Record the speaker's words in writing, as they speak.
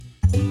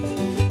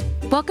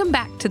Welcome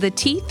back to the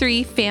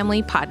T3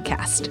 Family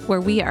Podcast, where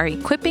we are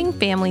equipping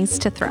families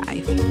to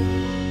thrive.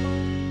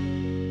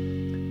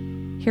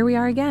 Here we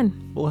are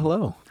again. Well,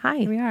 hello. Hi.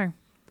 Here we are.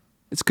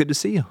 It's good to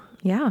see you.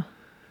 Yeah.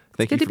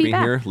 Thank you good for to be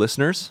being here, back.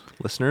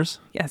 listeners.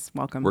 Yes,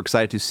 welcome. We're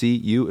excited to see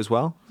you as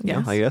well.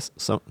 Yes. I guess.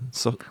 So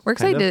We're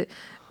excited.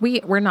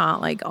 We're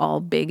not like all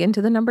big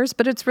into the numbers,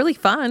 but it's really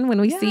fun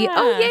when we see,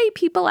 oh, yay,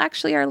 people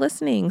actually are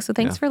listening. So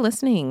thanks for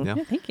listening. Yeah.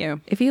 Yeah, thank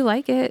you. If you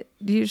like it,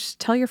 you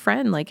just tell your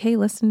friend, like, hey,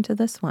 listen to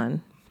this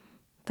one.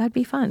 That'd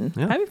be fun.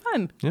 Yeah. That'd be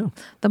fun. Yeah.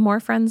 The more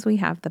friends we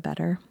have, the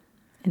better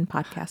in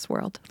podcast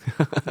world.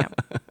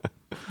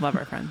 Love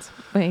our friends.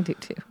 I do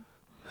too.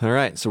 All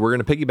right. So we're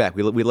going to piggyback.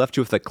 We left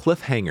you with a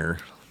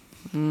cliffhanger.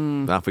 I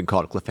don't know if we can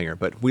call it a cliffhanger,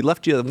 but we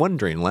left you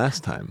wondering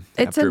last time.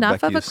 It's after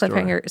enough Becky's of a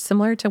cliffhanger,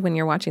 similar to when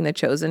you're watching The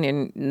Chosen,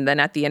 and then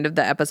at the end of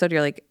the episode,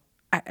 you're like,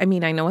 I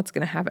mean, I know what's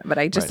going to happen, but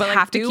I just But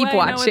have to do keep I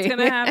watching. know what's going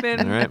to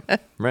happen? All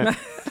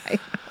right.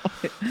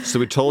 So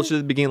we told you at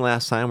the beginning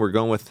last time, we're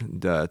going with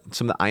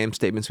some of the I am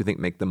statements we think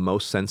make the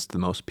most sense to the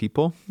most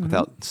people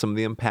without some of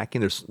the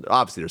unpacking.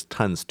 There's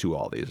tons to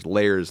all these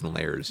layers and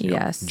layers. You know.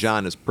 Yes.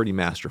 John is pretty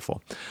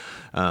masterful,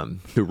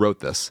 who wrote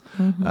this.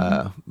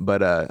 So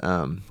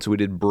we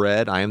did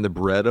bread. I am the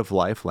bread of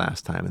life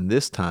last time. And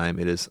this time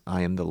it is,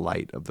 I am the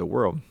light of the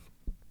world.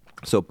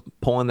 So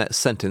pulling that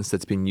sentence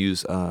that's being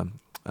used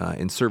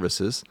in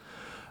services,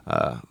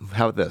 how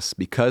about this?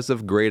 Because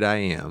of great I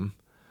am,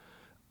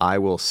 I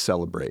will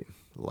celebrate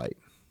light.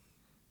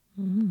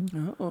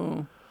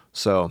 Oh.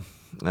 So,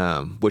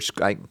 which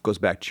goes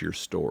back to your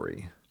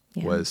story.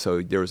 Yeah.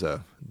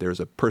 There's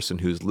a person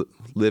who's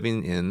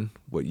living in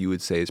what you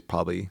would say is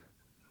probably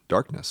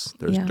darkness.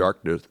 There's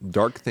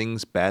dark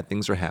things, bad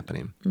things are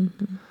happening.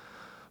 Mm-hmm.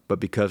 But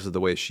because of the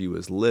way she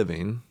was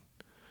living,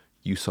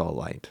 you saw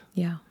light.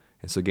 Yeah.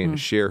 And so again, to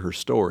share her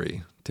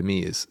story to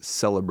me is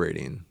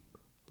celebrating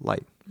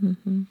light.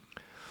 Mm-hmm.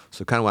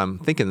 So kind of what I'm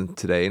thinking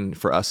today, and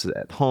for us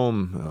at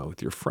home,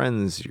 with your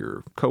friends,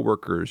 your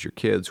coworkers, your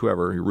kids,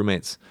 whoever, your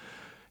roommates,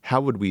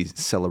 how would we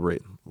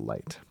celebrate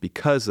light?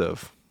 Because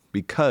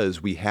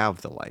we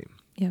have the light.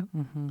 Yeah.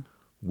 Mm-hmm.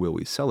 Will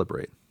we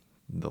celebrate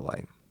the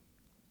light?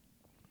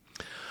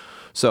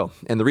 So,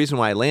 and the reason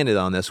why I landed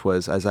on this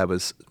was as I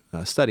was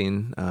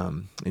studying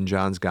in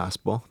John's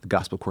gospel, the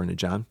gospel according to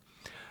John,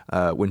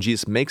 when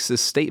Jesus makes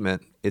this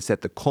statement, it's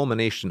at the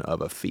culmination of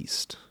a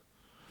feast.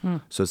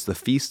 So it's the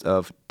Feast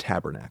of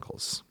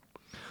Tabernacles.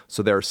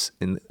 So there's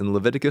in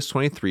Leviticus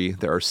 23,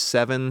 there are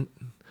 7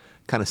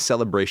 kind of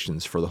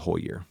celebrations for the whole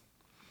year.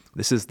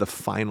 This is the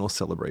final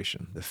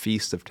celebration, the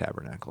Feast of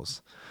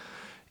Tabernacles.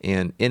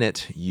 And in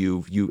it,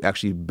 you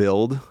actually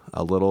build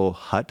a little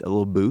hut, a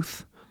little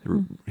booth. It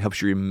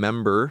helps you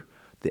remember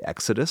the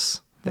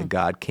Exodus, that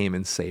God came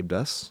and saved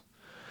us.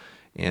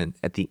 And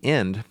at the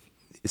end,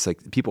 it's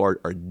like people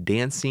are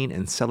dancing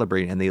and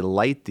celebrating, and they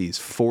light these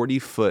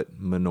 40-foot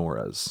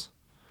menorahs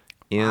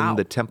in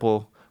the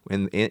temple,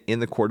 in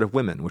the court of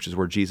women, which is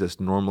where Jesus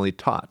normally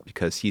taught,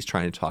 because he's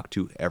trying to talk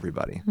to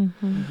everybody.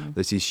 Mm-hmm.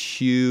 There's these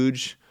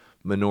huge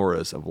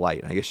menorahs of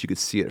light. I guess you could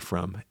see it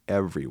from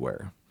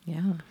everywhere.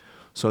 Yeah.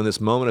 So in this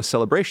moment of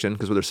celebration,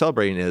 because what they're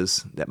celebrating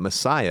is that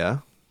Messiah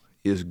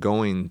is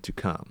going to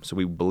come. So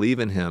we believe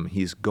in him.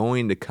 He's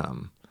going to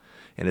come.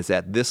 And it's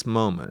at this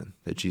moment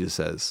that Jesus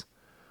says,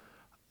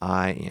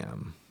 I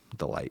am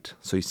the light.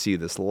 So you see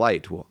this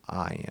light. Well,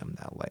 I am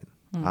that light.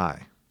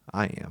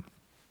 I am.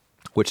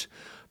 Which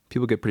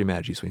people get pretty mad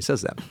at Jesus when he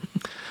says that.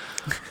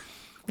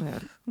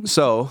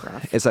 So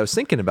as I was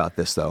thinking about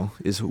this, though,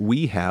 is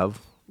we have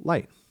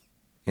light.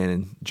 And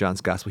in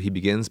John's gospel, he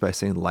begins by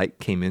saying light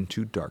came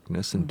into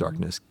darkness, and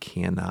darkness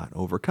cannot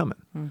overcome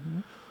it. Mm-hmm.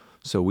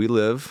 So we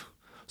live.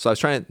 So I was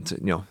trying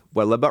to,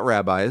 what I love about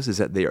rabbis is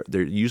that they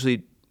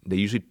usually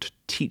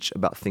teach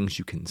about things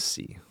you can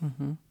see.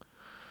 Mm-hmm.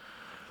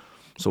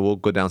 So we'll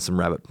go down some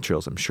rabbit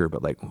trails, I'm sure.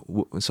 But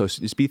so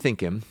just be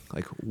thinking,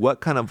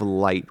 what kind of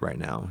light right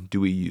now do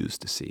we use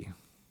to see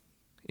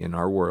in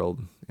our world,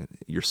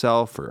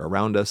 yourself or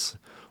around us?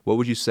 What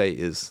would you say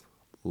is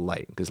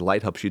light? Because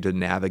light helps you to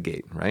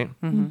navigate, right?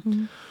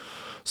 Mm-hmm.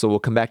 So we'll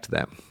come back to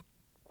that.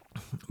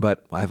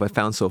 But what I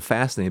found so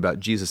fascinating about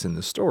Jesus in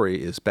this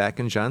story is back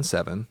in John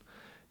 7,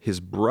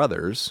 his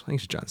brothers, I think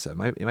it's John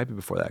 7, it might be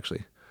before that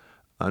actually.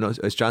 No,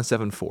 it's John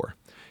 7:4.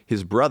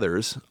 His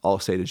brothers all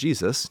say to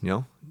Jesus,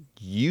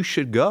 you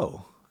should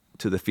go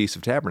to the Feast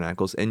of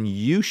Tabernacles, and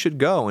you should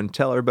go and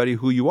tell everybody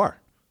who you are.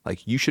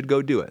 You should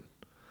go do it.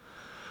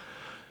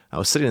 I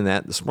was sitting in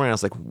that this morning. I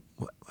was like,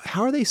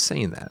 how are they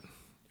saying that?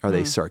 Are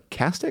they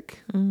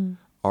sarcastic?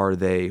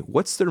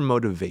 What's their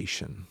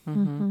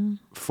motivation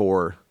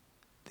for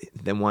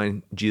them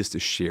wanting Jesus to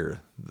share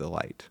the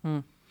light?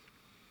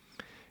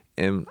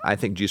 And I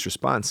think Jesus'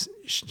 response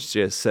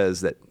just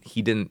says that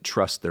he didn't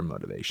trust their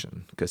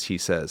motivation, because he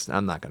says,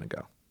 I'm not going to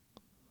go.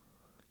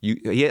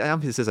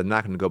 He says, I'm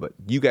not going to go, but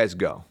you guys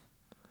go.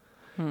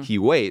 He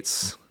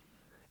waits,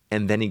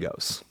 and then he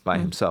goes by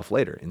himself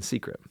later in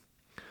secret.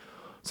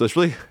 So it's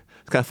kind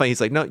of funny.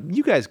 He's like, no,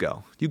 you guys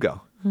go. You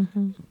go.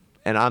 Mm-hmm.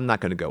 and I'm not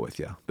going to go with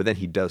you. But then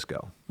he does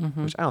go,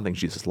 which I don't think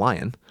Jesus is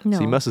lying. No.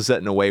 So he must have said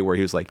it in a way where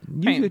he was like,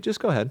 you Right. just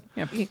go ahead.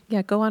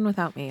 Yeah, go on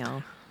without me.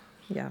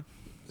 Yeah.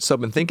 So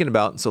I've been thinking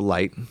about,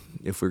 light,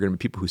 if we're going to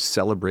be people who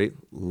celebrate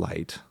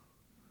light,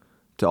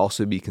 to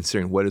also be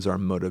considering what is our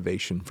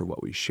motivation for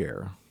what we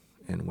share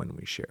and when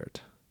we share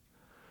it.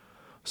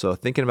 So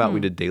thinking about, we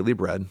did daily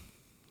bread,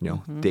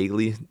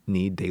 daily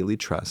need, daily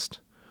trust.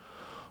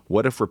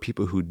 What if we're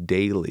people who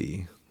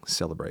daily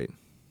celebrate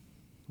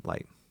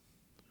light?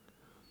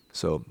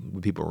 So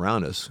with people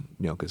around us,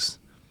 because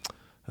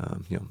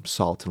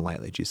salt and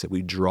light, like Jesus said,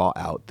 we draw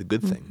out the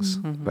good things.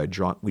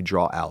 We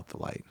draw out the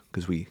light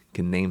because we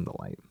can name the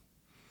light,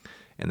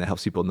 and that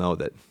helps people know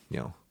that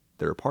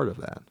they're a part of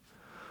that.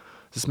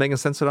 Is this making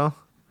sense at all?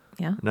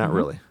 Yeah. Not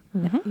really.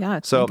 Yeah,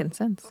 it's So making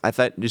sense. I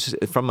thought just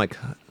from a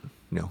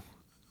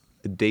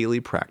daily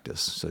practice,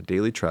 so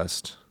daily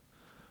trust.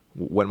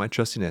 What am I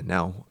trusting in?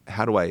 Now,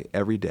 how do I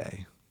every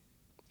day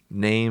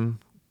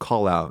name,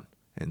 call out,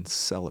 and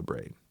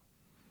celebrate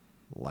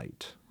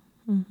light?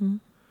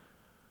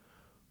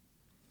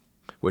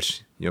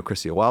 Which,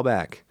 Krissie, a while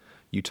back,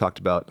 you talked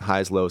about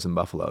highs, lows, and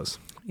buffaloes.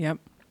 Yep.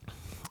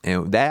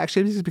 And that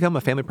actually has become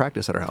a family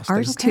practice at our house.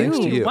 Ours Thanks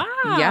to too. you. Wow.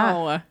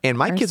 Yeah. And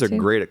my Ours kids are too.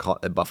 great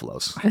at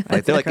buffaloes.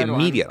 Like, they're like good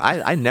one. immediate.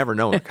 I never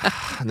know.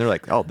 And they're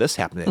like, oh, this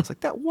happened. It's like,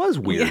 that was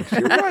weird.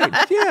 You're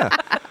right. Yeah.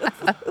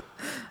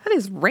 That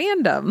is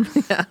random.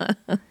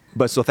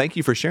 But so thank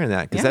you for sharing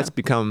that, because Yeah.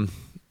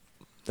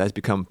 that's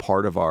become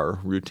part of our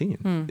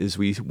routine. Is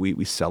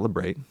we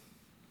celebrate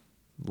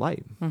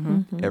light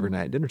every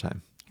night at dinner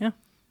time. Yeah.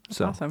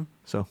 That's awesome.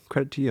 So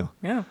credit to you.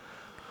 Yeah.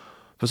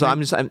 So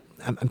I'm just. What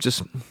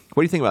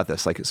do you think about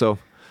this? Like, so,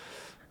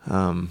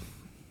 do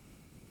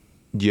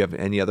you have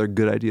any other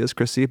good ideas,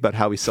 Krissie, about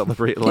how we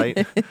celebrate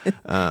light?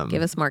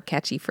 Give us more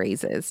catchy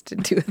phrases to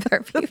do with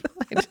our people.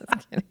 I'm just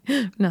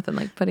kidding. Nothing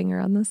like putting her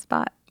on the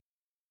spot.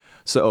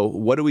 So,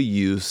 what do we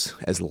use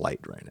as light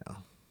right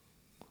now?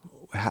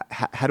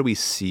 How do we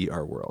see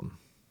our world?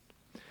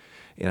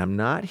 And I'm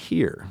not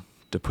here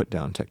to put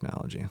down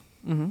technology,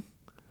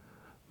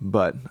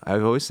 but I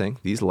always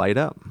think these light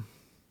up.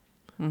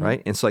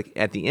 Right? And so like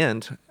at the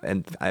end,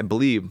 and I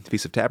believe the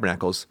Feast of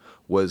Tabernacles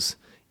was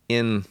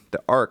in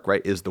the ark,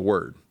 right, is the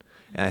word.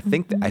 And I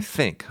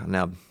think,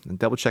 now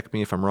double check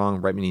me if I'm wrong,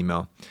 write me an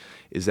email,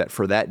 is that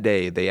for that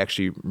day, they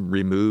actually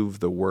removed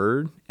the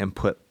word and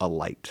put a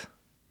light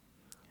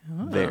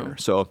there.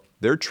 So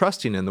they're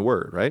trusting in the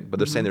word, right? But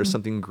they're saying there's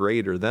something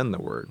greater than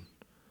the word.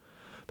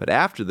 But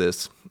after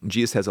this,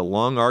 Jesus has a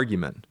long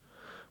argument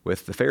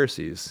with the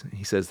Pharisees.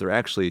 He says they're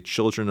actually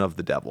children of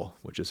the devil,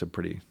 which is a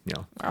pretty,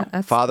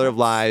 father of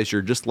lies.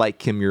 You're just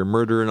like him. You're a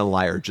murderer and a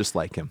liar, just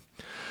like him.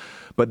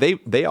 But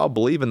they all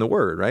believe in the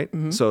word, right?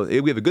 So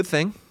we have a good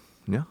thing.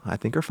 I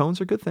think our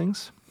phones are good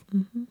things.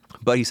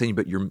 But he's saying,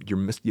 but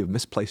you've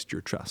misplaced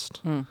your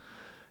trust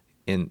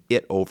in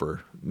it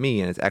over me,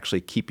 and it's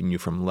actually keeping you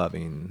from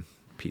loving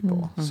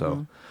people.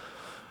 So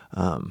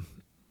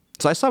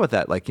I saw with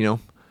that, like,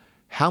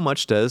 how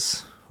much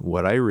does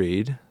what I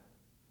read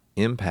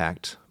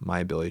impact my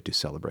ability to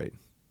celebrate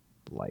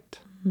light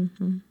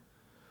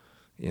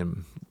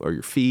or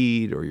your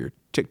feed or your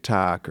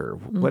TikTok or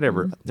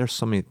whatever. There's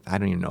so many, I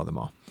don't even know them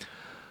all.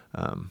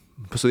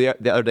 So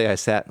the other day I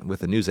sat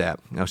with a news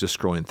app and I was just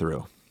scrolling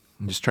through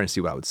and just trying to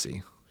see what I would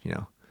see,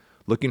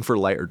 looking for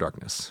light or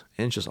darkness.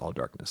 And it's just all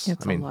darkness.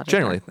 It's I mean, a lot of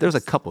generally there's a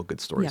darkness. couple of good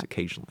stories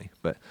occasionally,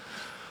 but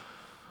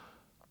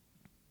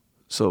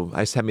so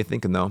I just had me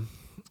thinking though,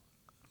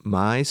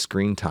 my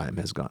screen time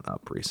has gone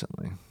up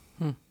recently.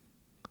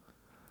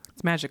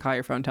 It's magic how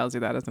your phone tells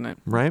you that, isn't it?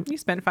 Right? You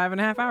spent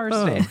 5.5 hours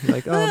Oh, today.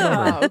 like, oh,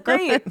 never. Oh,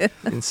 great.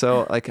 And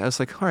so, like, I was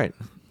like, all right,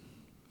 I'm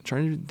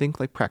trying to think,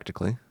 like,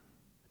 practically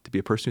to be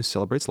a person who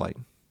celebrates light.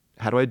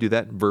 How do I do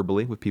that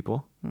verbally with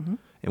people?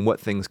 And what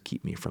things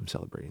keep me from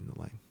celebrating the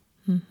light?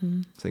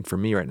 I think for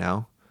me right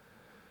now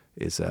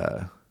is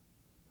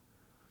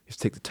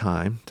take the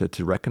time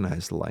to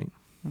recognize the light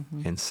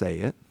and say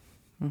it.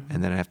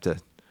 And then I have to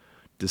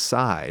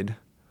decide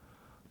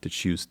to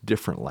choose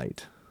different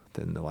light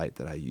than the light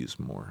that I use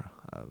more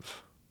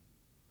of.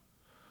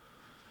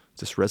 Is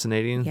this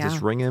resonating? Yeah. Is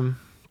this ringing?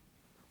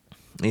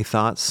 Any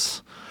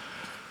thoughts?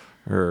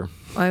 Or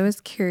I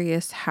was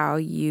curious how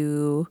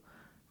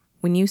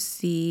when you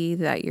see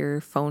that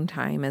your phone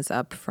time is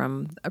up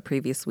from a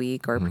previous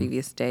week or a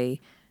previous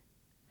day,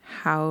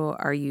 how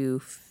are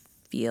you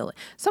feeling?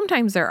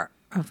 Sometimes there are,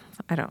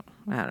 I don't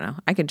know.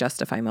 I can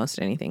justify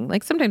most anything.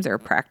 Like sometimes there are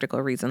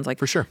practical reasons. Like,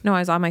 For sure. No, I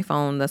was on my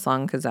phone this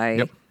long because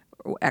Yep.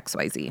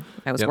 XYZ.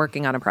 I was Yep.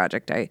 working on a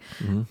project.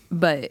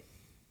 But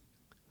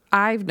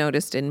I've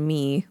noticed in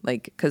me,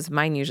 like, because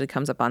mine usually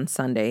comes up on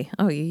Sunday.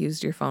 Oh, you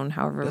used your phone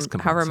however Does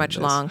come on much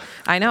Sundays. long.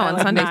 I know on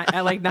like Sundays.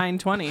 At like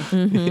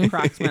 9:20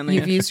 approximately.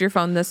 You've used your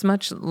phone this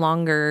much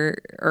longer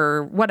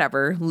or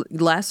whatever,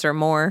 less or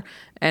more.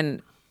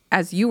 And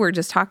as you were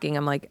just talking,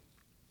 I'm like,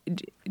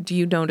 do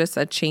you notice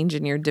a change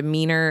in your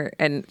demeanor?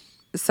 And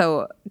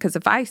so, because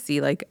if I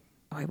see like,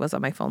 oh, I was on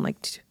my phone like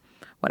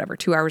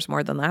 2 hours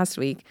more than last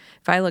week.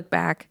 If I look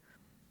back,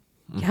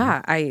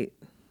 yeah,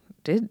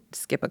 did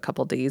skip a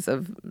couple days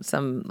of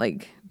some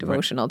like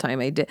devotional time.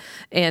 I did.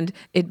 And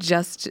it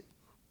just,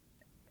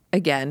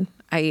 again,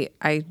 I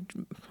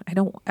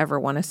don't ever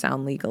want to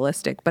sound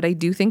legalistic, but I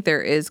do think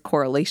there is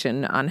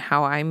correlation on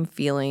how I'm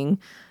feeling.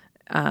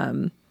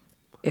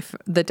 If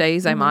the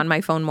days I'm on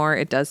my phone more,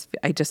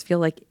 I just feel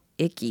like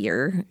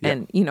ickier.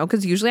 And,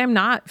 because usually I'm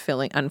not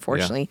feeling,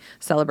 unfortunately,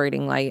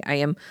 celebrating light. I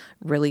am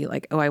really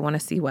like, oh, I want to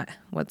see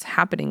what's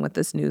happening with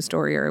this news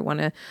story, or I want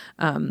to,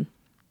 And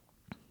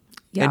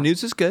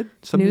news is good.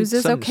 News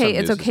is okay.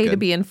 It's news okay is to good.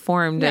 be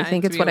informed. Yeah, I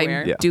think to it's be what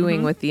aware. I'm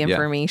doing with the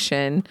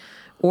information.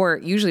 Or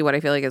usually what I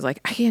feel like is like,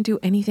 I can't do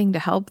anything to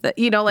help that.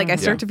 I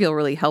start to feel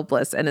really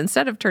helpless. And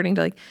instead of turning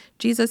to like,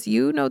 Jesus,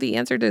 you know the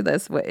answer to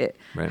this.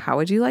 How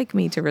would you like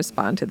me to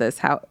respond to this?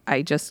 How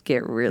I just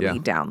get really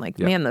down. Like,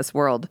 man, this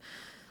world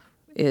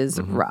is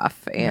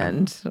rough.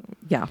 And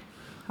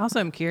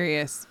Also, I'm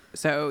curious.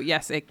 So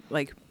yes,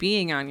 like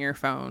being on your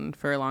phone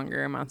for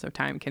longer amounts of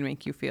time can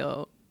make you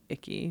feel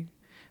icky.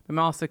 I'm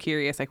also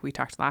curious, like we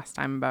talked last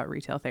time about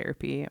retail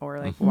therapy, or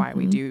like why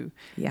we do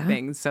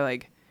things. So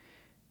like,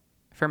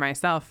 for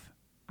myself,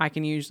 I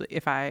can usually,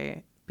 if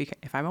I'm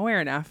aware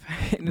enough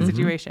in a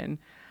situation,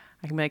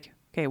 I can be like,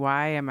 okay,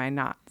 why am I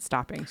not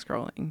stopping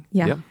scrolling?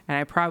 Yeah. Yep. And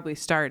I probably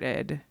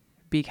started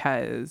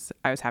because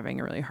I was having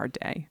a really hard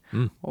day,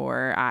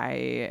 or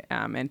I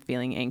am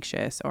feeling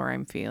anxious, or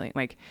I'm feeling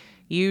like,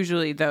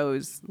 usually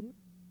those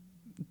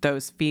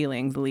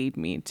feelings lead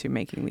me to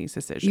making these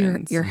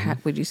decisions.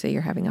 Would you say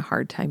you're having a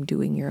hard time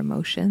doing your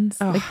emotions?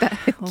 Like that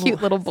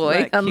cute little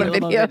boy on the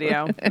little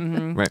video.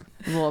 Right.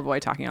 Little boy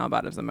talking all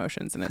about his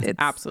emotions, and it's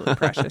absolutely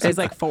precious. He's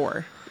like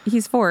 4.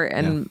 He's 4,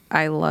 and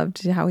I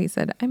loved how he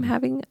said,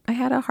 I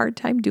had a hard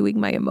time doing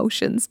my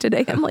emotions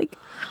today. I'm like,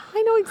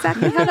 I know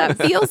exactly how that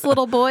feels,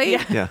 little boy.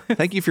 Yeah.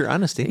 Thank you for your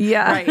honesty.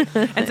 Yeah. Right.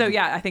 And so,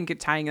 I think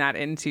tying that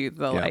into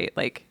the light,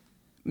 like,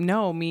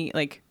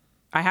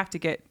 I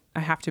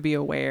have to be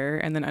aware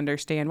and then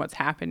understand what's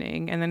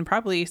happening. And then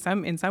probably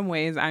in some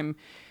ways I'm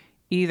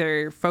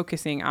either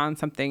focusing on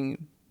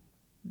something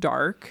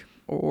dark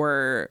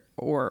or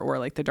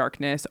like the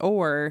darkness,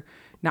 or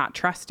not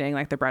trusting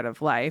like the bread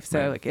of life.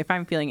 So like if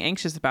I'm feeling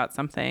anxious about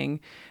something,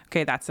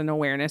 okay, that's an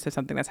awareness of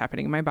something that's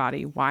happening in my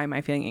body. Why am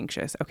I feeling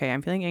anxious? Okay,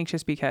 I'm feeling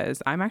anxious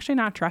because I'm actually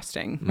not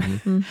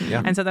trusting.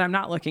 And so then I'm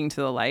not looking to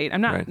the light.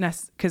 I'm not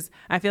because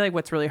I feel like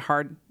what's really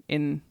hard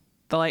in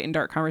the light and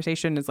dark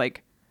conversation is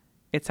like,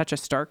 it's such a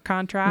stark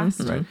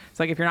contrast. Right.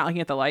 So like if you're not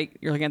looking at the light,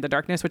 you're looking at the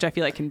darkness, which I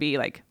feel like can be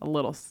like a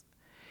little,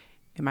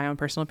 in my own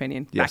personal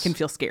opinion, that can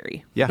feel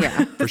scary.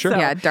 Yeah. For sure.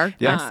 Yeah,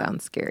 darkness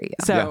sounds scary.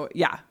 Yeah. So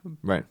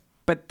Right.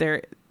 But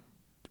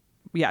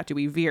do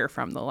we veer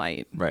from the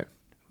light? Right.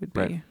 Would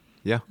be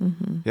Yeah.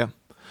 Yeah.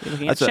 you're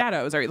looking at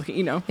shadows. Are you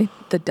looking?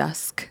 The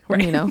dusk.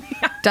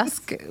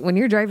 Dusk when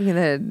you're driving in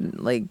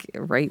the like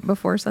right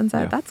before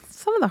sunset. That's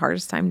some of the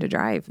hardest time to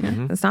drive.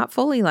 It's not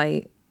fully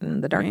light.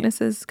 And the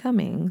darkness is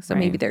coming. So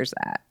maybe there's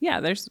that.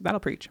 Yeah, that'll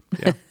preach.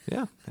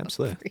 Yeah,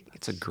 absolutely.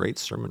 It's a great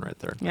sermon right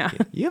there. Yeah.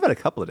 You have had a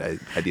couple of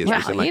ideas. Well,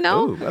 recently.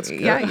 Ooh, that's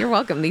good. Yeah, you're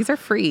welcome. These are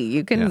free.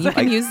 You can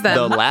use them.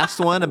 The last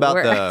one about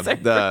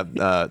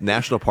the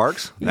national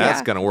parks,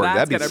 that's going to work.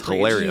 That'd be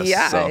hilarious.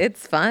 Yeah, so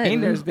it's fun.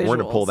 And there's we're going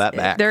to pull that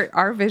back. There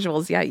are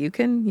visuals. Yeah, you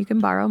can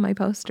borrow my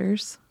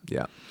posters.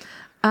 Yeah.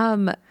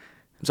 So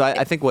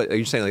I think what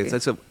you're saying, like,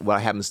 that's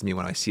what happens to me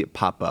when I see it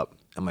pop up.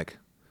 I'm like,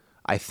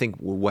 I think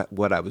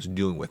what I was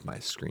doing with my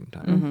screen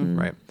time,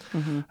 right?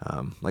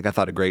 Like I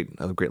thought a great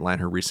line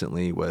heard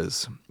recently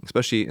was,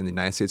 especially in the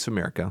United States of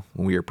America,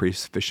 when we are pretty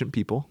sufficient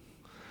people,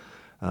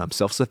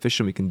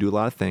 self-sufficient, we can do a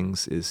lot of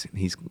things.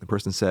 The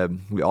person said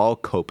we all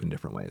cope in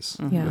different ways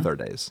with our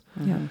days.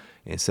 And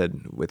it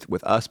said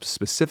with us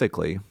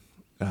specifically,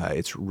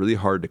 it's really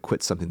hard to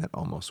quit something that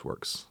almost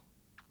works.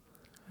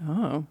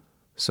 Oh.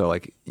 So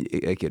like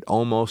it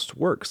almost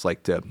works,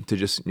 like to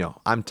just,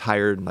 I'm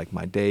tired, like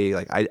my day,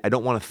 like I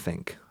don't want to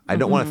think. I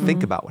don't want to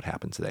think about what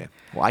happened today.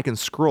 Well, I can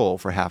scroll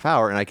for a half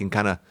hour and I can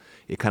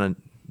it kind of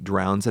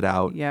drowns it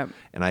out. Yep.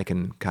 And I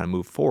can kind of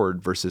move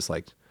forward versus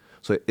like,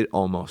 so it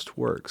almost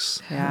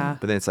works. Yeah.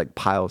 But then it's like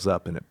piles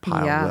up and it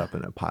piles up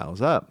and it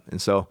piles up. And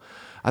so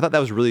I thought that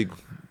was really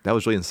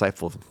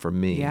insightful for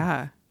me.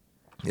 Yeah.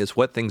 Is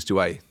what things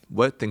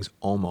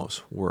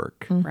almost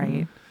work.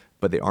 Right.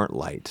 But they aren't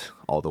light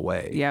all the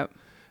way. Yep.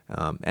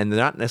 And they're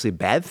not necessarily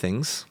bad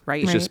things.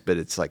 Right. It's just, but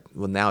it's like,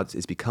 well, now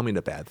it's becoming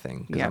a bad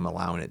thing because Yep. I'm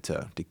allowing it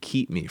to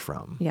keep me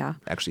from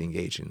actually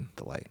engaging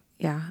the light.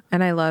 Yeah.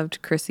 And I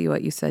loved, Krissie,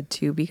 what you said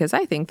too, because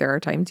I think there are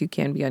times you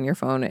can be on your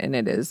phone and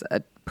it is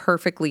a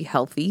perfectly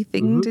healthy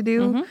thing to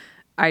do.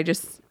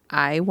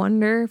 I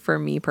wonder for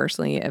me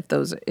personally, if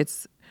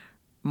it's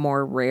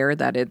more rare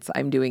that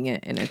I'm doing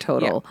it in a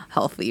total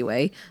healthy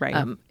way.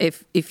 Right.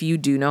 If you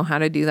do know how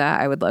to do that,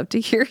 I would love to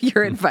hear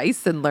your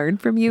advice and learn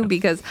from you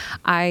because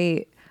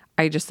I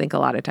just think a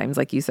lot of times,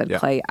 like you said,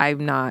 Clay,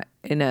 I'm not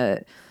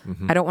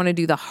I don't want to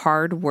do the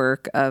hard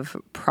work of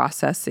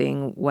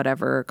processing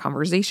whatever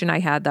conversation I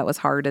had that was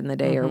hard in the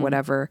day or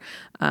whatever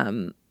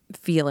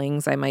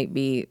feelings I might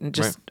be. It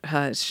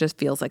just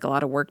feels like a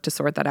lot of work to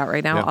sort that out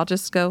right now. I'll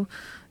just go,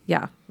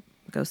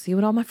 go see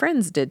what all my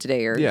friends did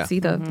today, or Yeah. see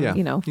the, Yeah.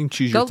 you can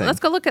choose your thing. let's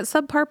go look at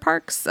Subpar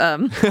Parks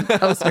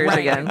posters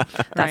again.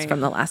 That's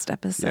from the last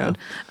episode.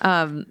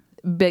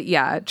 But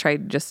yeah, I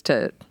tried just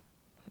to,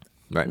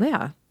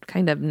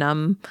 kind of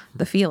numb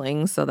the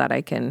feelings so that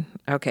I can,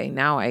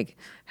 now I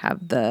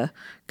have the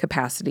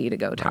capacity to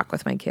go talk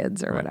with my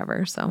kids or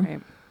whatever. So,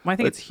 well, I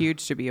think it's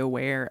huge to be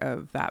aware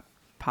of that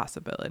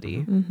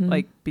possibility,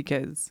 like,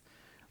 because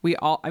we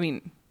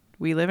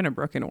live in a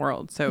broken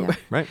world. So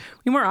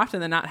we more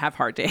often than not have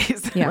hard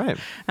days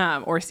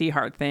or see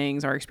hard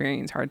things or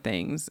experience hard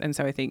things. And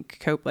so I think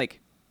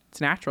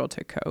it's natural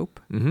to cope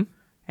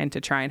and to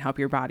try and help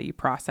your body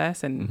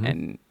process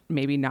and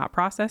maybe not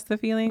process the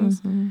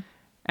feelings. And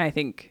I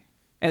think,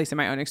 at least in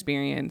my own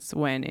experience,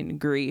 when in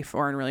grief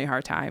or in really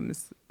hard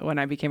times, when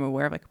I became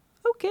aware of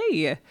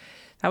okay,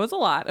 that was a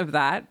lot of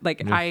that.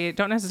 I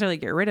don't necessarily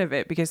get rid of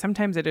it, because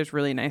sometimes it is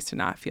really nice to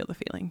not feel the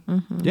feeling.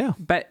 Yeah.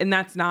 And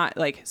that's not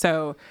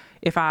so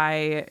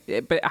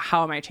but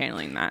how am I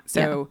channeling that?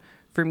 So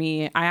for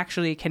me, I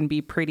actually can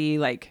be pretty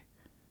a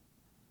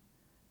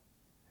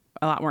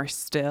lot more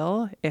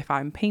still if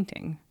I'm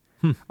painting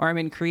or I'm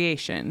in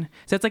creation.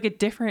 So it's a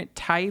different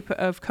type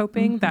of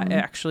coping that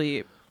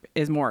actually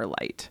is more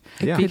light,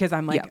 because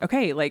I'm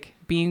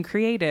being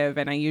creative,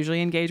 and I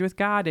usually engage with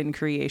God in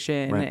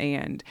creation,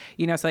 and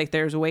so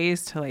there's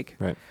ways to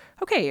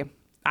okay,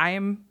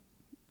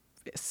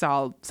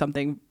 saw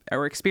something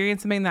or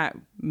experience something that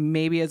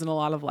maybe isn't a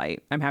lot of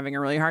light. I'm having a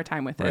really hard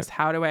time with this.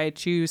 How do I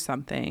choose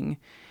something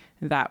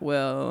that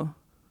will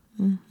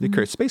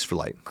create space for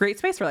light?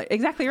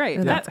 Exactly right.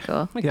 Oh, that's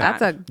cool.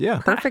 That's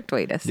a perfect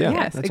way to say it.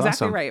 Yes, exactly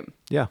awesome. right.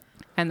 Yeah.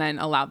 And then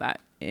allow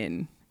that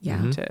in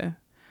to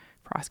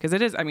process, because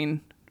it is,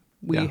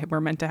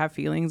 we're meant to have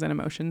feelings and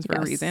emotions for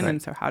a reason.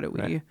 And so how do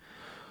we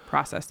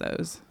process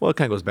those? Well, it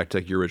kind of goes back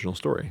to your original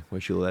story,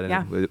 which you let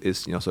in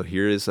is, so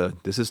here is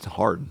this is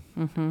hard,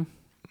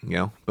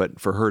 but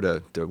for her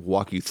to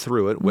walk you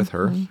through it with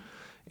her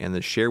and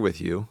then share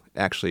with you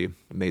actually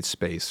made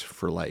space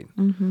for light,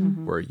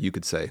 where you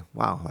could say,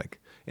 wow,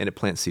 and it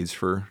plants seeds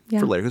for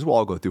later, because we'll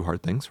all go through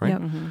hard things, right?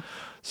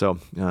 So,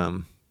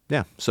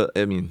 so,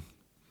 I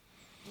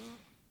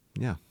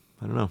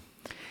don't know.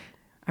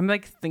 I'm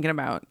thinking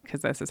about, because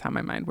this is how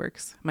my mind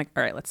works. I'm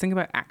all right, let's think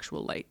about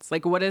actual lights.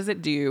 What does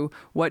it do?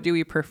 What do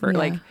we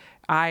prefer?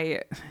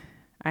 I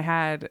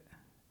had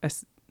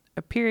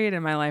a period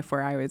in my life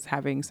where I was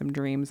having some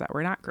dreams that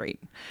were not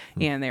great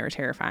and they were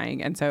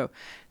terrifying. And so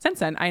since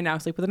then, I now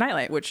sleep with a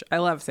nightlight, which I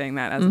love saying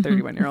that as a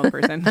 31-year-old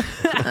person.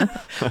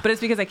 But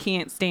it's because I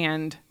can't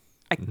stand,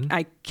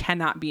 I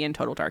cannot be in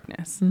total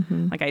darkness.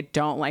 I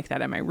don't like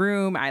that in my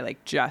room. I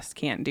just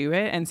can't do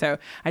it. And so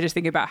I just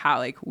think about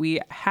how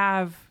we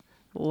have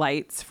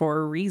lights for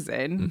a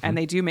reason, and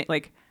they do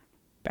make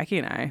Becky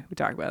and I, we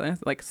talk about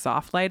this,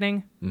 soft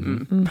lighting,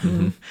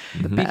 The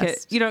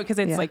best. because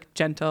it's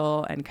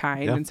gentle and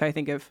kind. And so I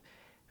think if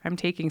I'm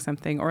taking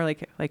something, or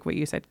like what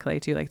you said, Clay,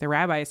 too, the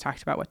rabbis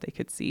talked about what they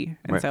could see,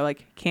 and so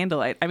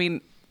candlelight,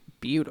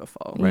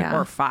 beautiful,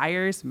 or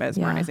fires,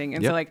 mesmerizing.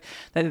 And so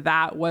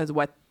that was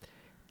what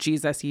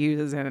Jesus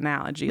used as an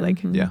analogy.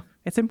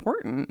 It's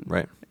important,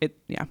 right?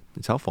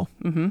 It's helpful.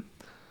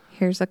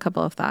 Here's a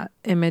couple of thought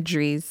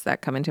imageries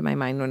that come into my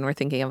mind when we're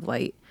thinking of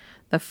light.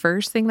 The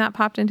first thing that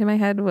popped into my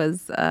head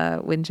was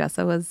when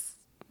Jessa was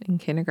in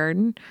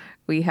kindergarten,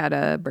 we had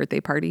a birthday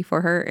party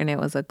for her, and it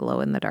was a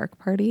glow in the dark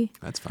party.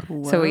 That's fun.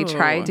 Whoa. So we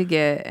tried to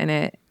get, and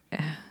it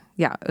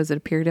was a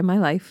period in my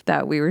life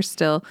that we were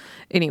still,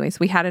 anyways,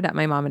 we had it at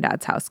my mom and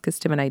dad's house because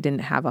Tim and I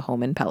didn't have a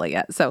home in Pella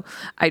yet. So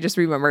I just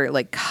remember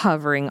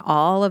covering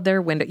all of their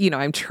window.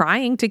 I'm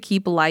trying to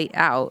keep light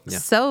out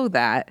so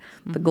that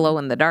the glow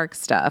in the dark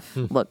stuff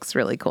looks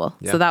really cool.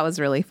 So that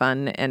was really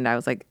fun. And I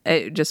was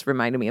it just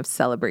reminded me of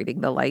celebrating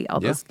the light,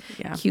 all those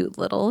cute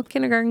little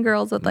kindergarten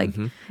girls with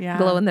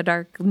glow in the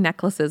dark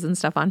necklaces and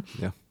stuff on.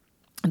 Yeah.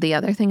 The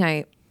other thing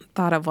I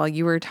thought of while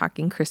you were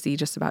talking, Krissie,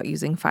 just about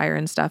using fire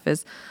and stuff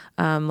is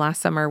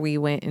last summer we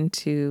went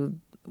into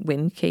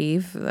Wind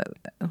Cave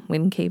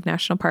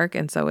National Park.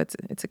 And so it's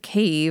a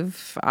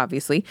cave,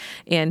 obviously.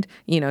 And,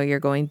 you're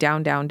going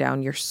down, down,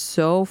 down. You're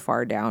so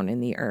far down in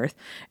the earth.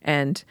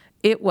 And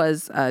it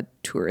was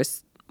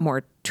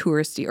more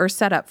touristy, or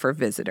set up for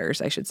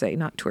visitors, I should say,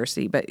 not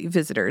touristy, but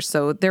visitors.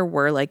 So there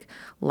were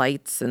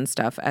lights and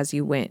stuff as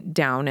you went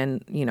down,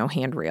 and,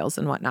 handrails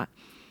and whatnot.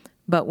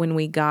 But when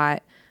we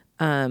got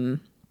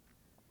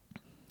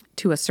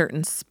to a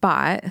certain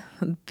spot,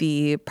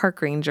 the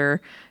park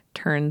ranger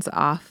turns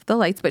off the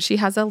lights, but she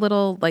has a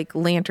little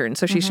lantern.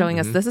 So she's showing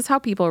us, this is how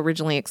people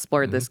originally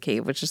explored this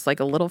cave, which is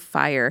a little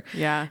fire.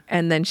 Yeah.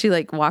 And then she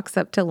walks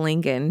up to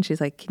Lincoln. She's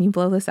like, can you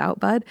blow this out,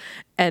 bud?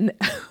 And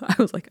I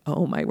was like,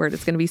 oh my word,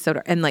 it's going to be so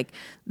dark. And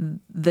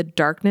the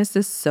darkness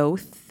is so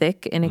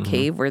thick in a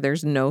cave where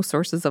there's no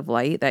sources of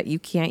light that you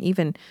can't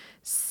even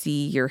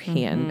see your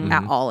hand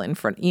at all in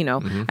front.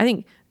 I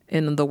think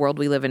in the world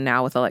we live in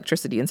now with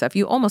electricity and stuff,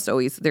 you almost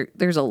always,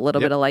 there's a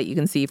little bit of light you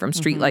can see from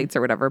street lights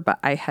or whatever, but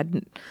I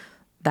hadn't,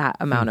 that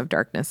amount of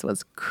darkness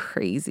was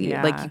crazy.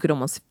 Yeah. You could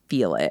almost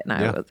feel it.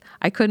 And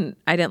I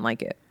didn't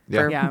like it.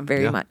 Yeah. for Yeah.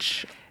 very Yeah.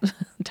 much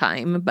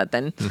time. But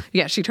then,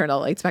 she turned all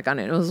the lights back on,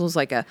 and it was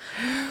like a,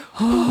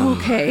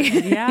 okay.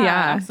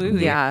 Yeah,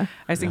 absolutely. Yeah.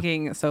 I was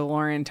thinking, so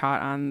Lauren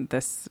taught on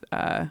this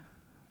I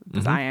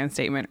am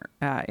statement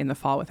in the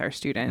fall with our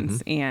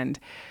students, and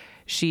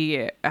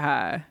she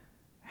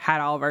had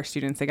all of our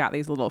students, they got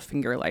these little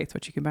finger lights,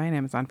 which you can buy on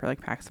Amazon for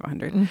like packs of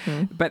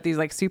 100, but these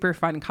like super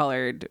fun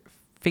colored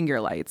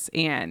finger lights.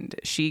 And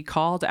she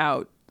called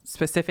out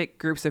specific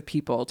groups of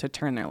people to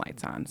turn their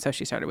lights on. So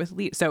she started with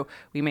so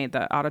we made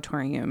the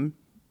auditorium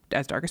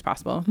as dark as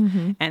possible.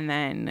 And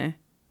then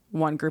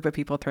one group of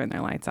people turned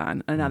their lights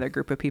on, another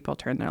group of people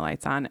turned their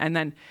lights on. And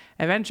then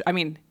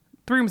eventually,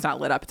 the room's not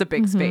lit up. It's a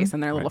big space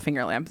and they're little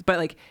finger lamps, but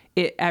like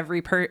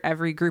every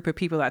group of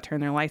people that turn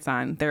their lights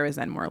on, there is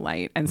then more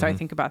light. And so I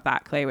think about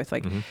that, Clay, with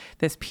like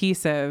this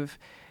piece of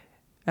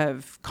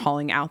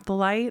calling out the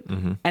light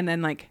and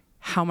then like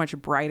how much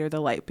brighter the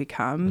light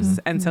becomes.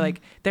 And so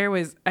like there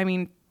was,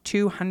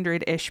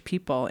 200-ish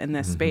people in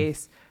this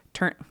space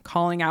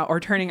calling out or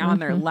turning on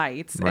their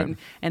lights. Right.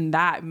 And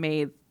that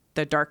made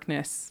the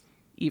darkness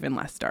even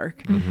less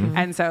dark.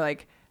 And so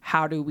like,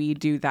 how do we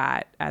do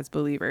that as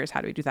believers?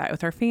 How do we do that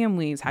with our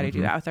families? How do we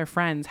do that with our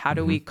friends? How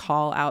do we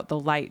call out the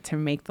light to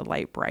make the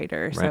light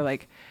brighter? Right. So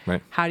like,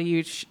 how do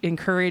you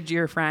encourage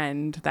your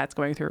friend that's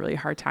going through a really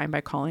hard time by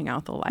calling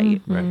out the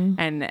light?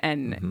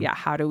 And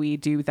how do we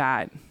do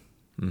that?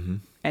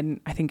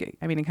 And I think,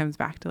 it comes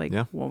back to like,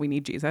 well, we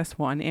need Jesus,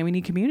 one, and we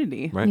need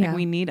community. Right. And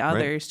we need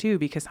others too,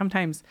 because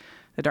sometimes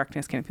the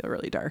darkness can feel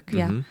really dark.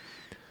 Yeah.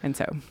 And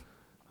so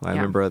I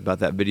remember about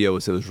that video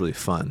it was really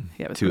fun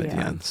at the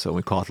end. So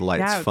we call it the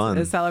lights fun.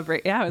 It was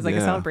like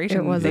a celebration.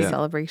 It was a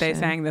celebration. They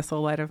sang "This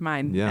Little Light of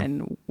Mine"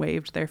 and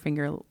waved their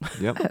finger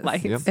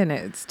lights. And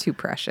it's too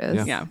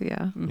precious. Yeah.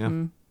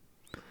 Well,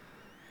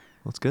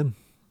 that's good.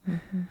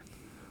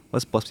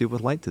 Let's bless people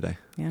with light today.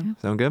 Yeah.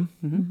 Sound good?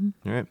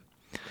 All right.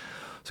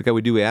 So God,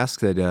 we do ask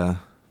that,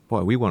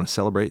 we want to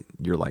celebrate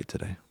your light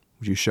today.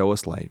 Would you show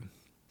us light?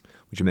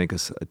 Would you make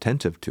us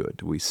attentive to it?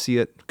 Do we see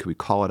it? Could we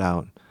call it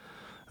out?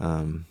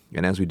 And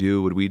as we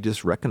do, would we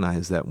just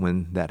recognize that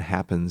when that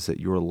happens, that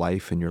your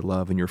life and your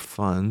love and your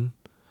fun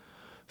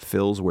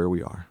fills where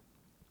we are?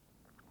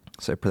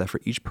 So I pray that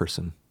for each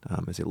person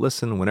as they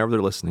listen, whenever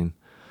they're listening,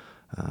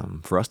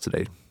 for us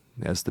today,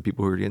 as the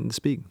people who are getting to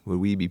speak, would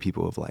we be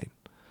people of light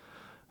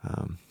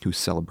who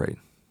celebrate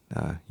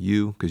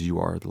you because you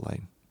are the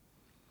light?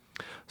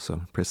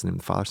 So praise the name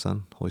of the Father,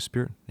 Son, Holy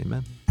Spirit.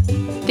 Amen.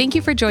 Thank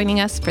you for joining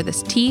us for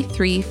this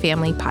T3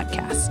 Family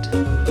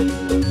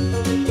Podcast.